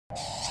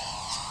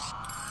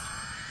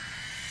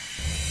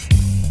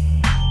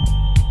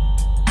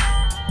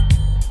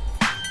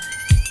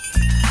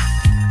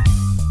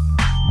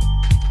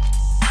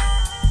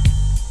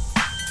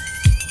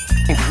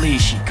Can't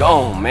believe she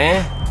gone,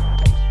 man.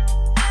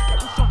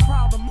 What's your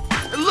problem?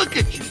 Look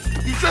at you.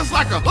 You dress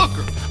like a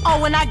hooker.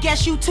 Oh, and I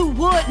guess you two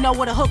would know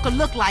what a hooker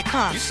look like,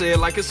 huh? You say it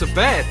like it's a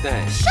bad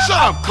thing. Shut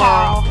up,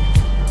 Carl.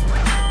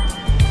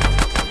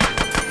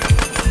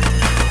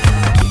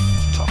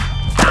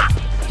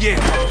 Yeah,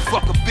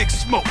 motherfucker, Big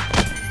Smoke.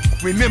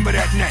 Remember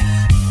that name.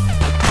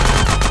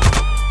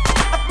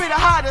 I spit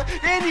harder than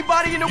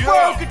anybody in the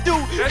world could do.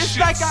 That It's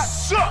shit like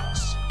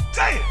sucks.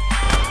 Damn.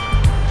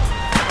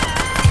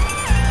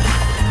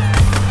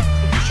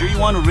 You sure you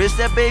want to risk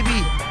that,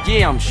 baby?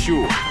 Yeah, I'm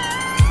sure.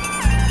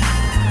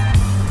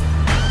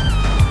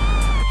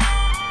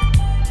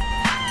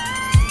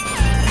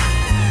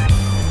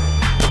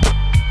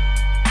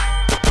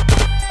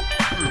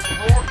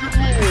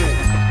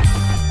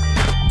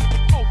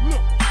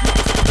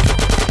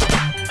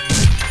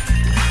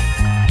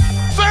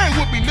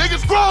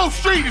 Grove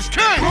Street is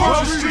king!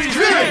 Grove Street is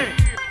king!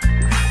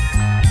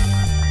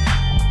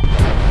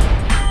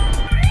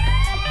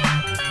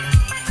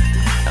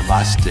 At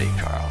last day,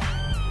 Carl.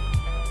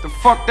 The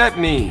fuck that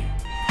mean?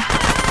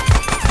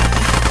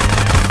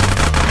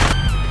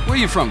 Where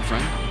you from,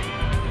 friend?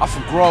 I'm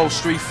from Grove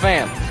Street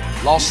family,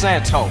 Los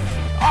Santos.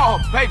 Oh,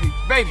 baby.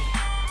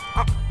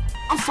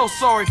 I'm so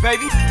sorry,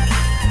 baby.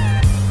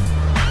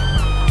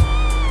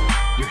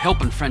 Your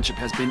help and friendship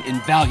has been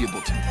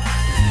invaluable to me.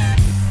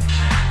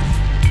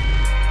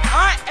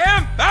 I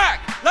am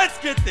back! Let's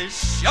get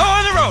this show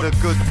on the road!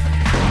 Good.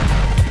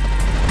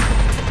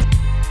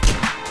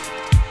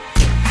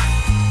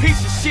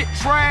 Piece of shit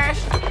trash.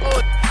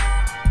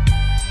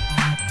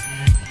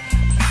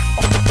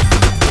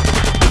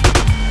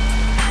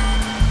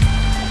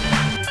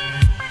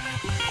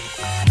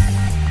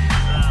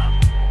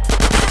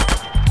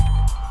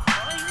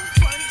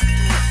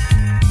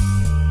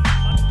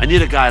 I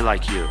need a guy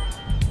like you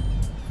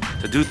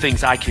to do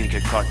things I can't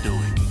get caught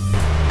doing.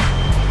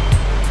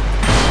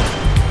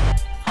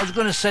 I was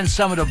gonna send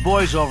some of the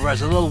boys over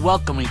as a little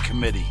welcoming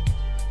committee.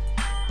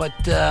 But,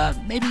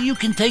 maybe you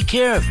can take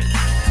care of it.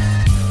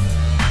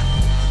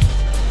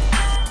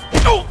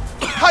 Oh!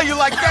 How you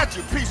like that,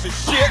 you piece of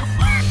shit?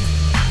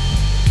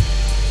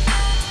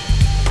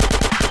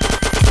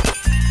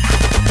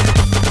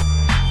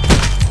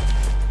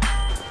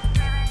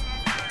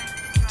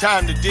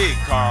 Time to dig,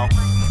 Carl.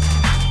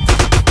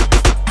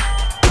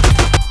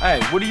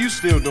 Hey, what are you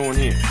still doing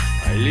here?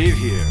 I live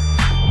here.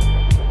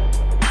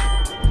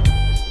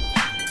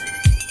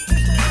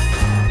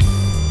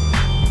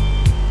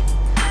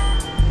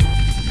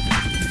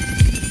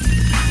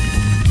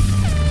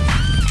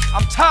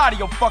 I'm tired of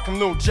your fucking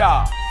little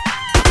job.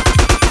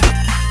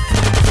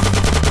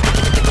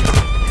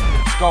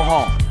 Let's go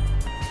home.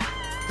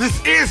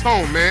 This is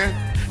home, man.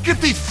 Get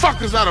these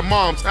fuckers out of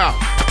Mom's house.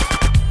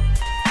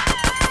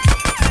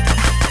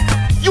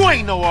 You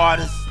ain't no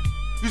artist.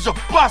 You's a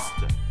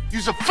buster.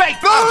 You's a fake.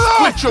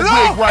 Split your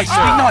wig right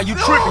now. No, you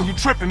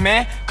tripping,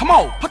 man. Come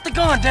on, put the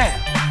gun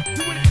down.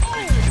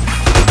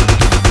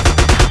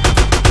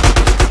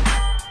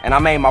 And I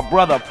made my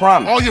brother a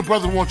promise. All your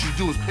brother wants you to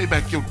do is pay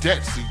back your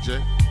debt,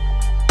 CJ.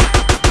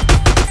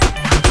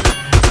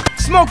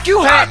 Smoke,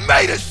 you had... I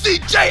made it,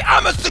 CJ.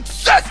 I'm a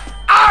success.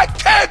 I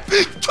can't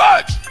be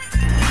touched.